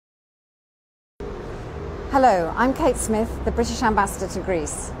Hello, I'm Kate Smith, the British Ambassador to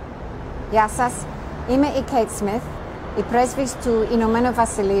Greece. Γεια σας, είμαι η Kate Smith, η πρέσβης του Ηνωμένου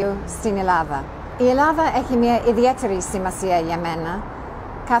Βασιλείου στην Ελλάδα. Η Ελλάδα έχει μια ιδιαίτερη σημασία για μένα,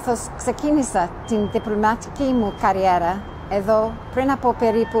 καθώς ξεκίνησα την διπλωματική μου καριέρα εδώ πριν από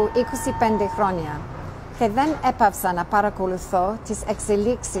περίπου 25 χρόνια και δεν έπαυσα να παρακολουθώ τις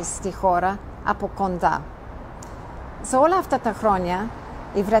εξελίξεις στη χώρα από κοντά. Σε όλα αυτά τα χρόνια,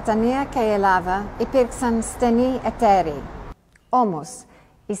 η Βρετανία και η Ελλάδα υπήρξαν στενοί εταίροι. Όμως,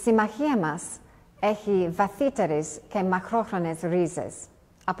 η συμμαχία μας έχει βαθύτερες και μακρόχρονες ρίζες,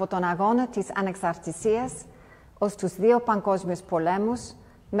 από τον αγώνα της ανεξαρτησίας ως τους δύο παγκόσμιους πολέμους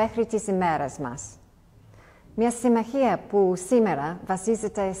μέχρι τις ημέρες μας. Μια συμμαχία που σήμερα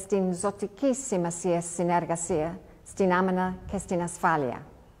βασίζεται στην ζωτική σημασία συνεργασία, στην άμυνα και στην ασφάλεια.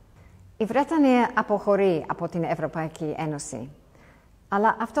 Η Βρετανία αποχωρεί από την Ευρωπαϊκή Ένωση.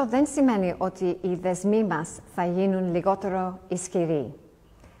 Αλλά αυτό δεν σημαίνει ότι οι δεσμοί μας θα γίνουν λιγότερο ισχυροί.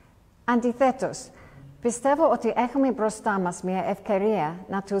 Αντιθέτως, πιστεύω ότι έχουμε μπροστά μας μια ευκαιρία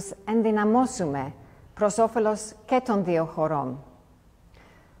να τους ενδυναμώσουμε προς όφελος και των δύο χωρών.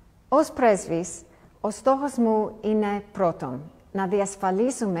 Ως πρέσβης, ο στόχος μου είναι πρώτον, να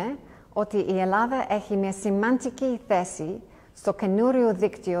διασφαλίσουμε ότι η Ελλάδα έχει μια σημαντική θέση στο καινούριο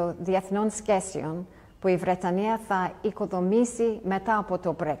δίκτυο διεθνών σχέσεων που η Βρετανία θα οικοδομήσει μετά από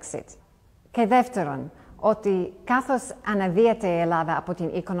το Brexit. Και δεύτερον, ότι καθώς αναδύεται η Ελλάδα από την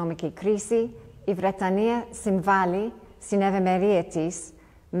οικονομική κρίση, η Βρετανία συμβάλλει στην ευημερία της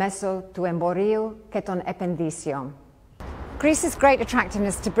μέσω του εμπορίου και των επενδύσεων. Greece's great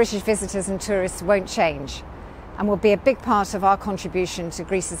attractiveness to British visitors and tourists won't change and will be a big part of our contribution to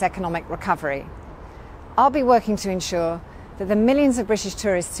Greece's economic recovery. I'll be working to ensure that the millions of British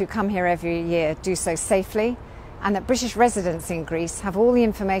tourists who come here every year do so safely, and that British residents in Greece have all the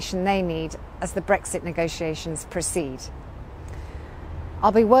information they need as the Brexit negotiations proceed.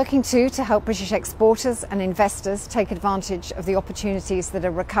 I'll be working too to help British exporters and investors take advantage of the opportunities that a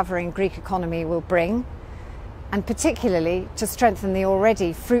recovering Greek economy will bring, and particularly to strengthen the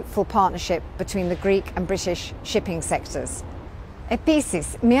already fruitful partnership between the Greek and British shipping sectors. Επίσης,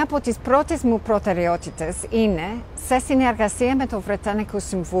 μία από τις πρώτες μου προτεραιότητες είναι, σε συνεργασία με το Βρετανικό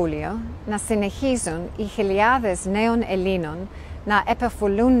Συμβούλιο, να συνεχίζουν οι χιλιάδες νέων Ελλήνων να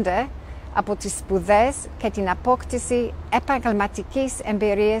επωφελούνται από τις σπουδές και την απόκτηση επαγγελματικής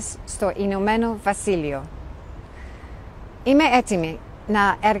εμπειρίας στο Ηνωμένο Βασίλειο. Είμαι έτοιμη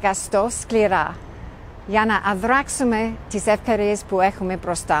να εργαστώ σκληρά για να αδράξουμε τις ευκαιρίες που έχουμε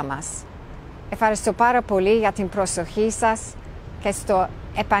μπροστά μας. Ευχαριστώ πάρα πολύ για την προσοχή σας και στο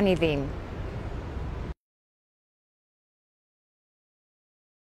επανειδήν.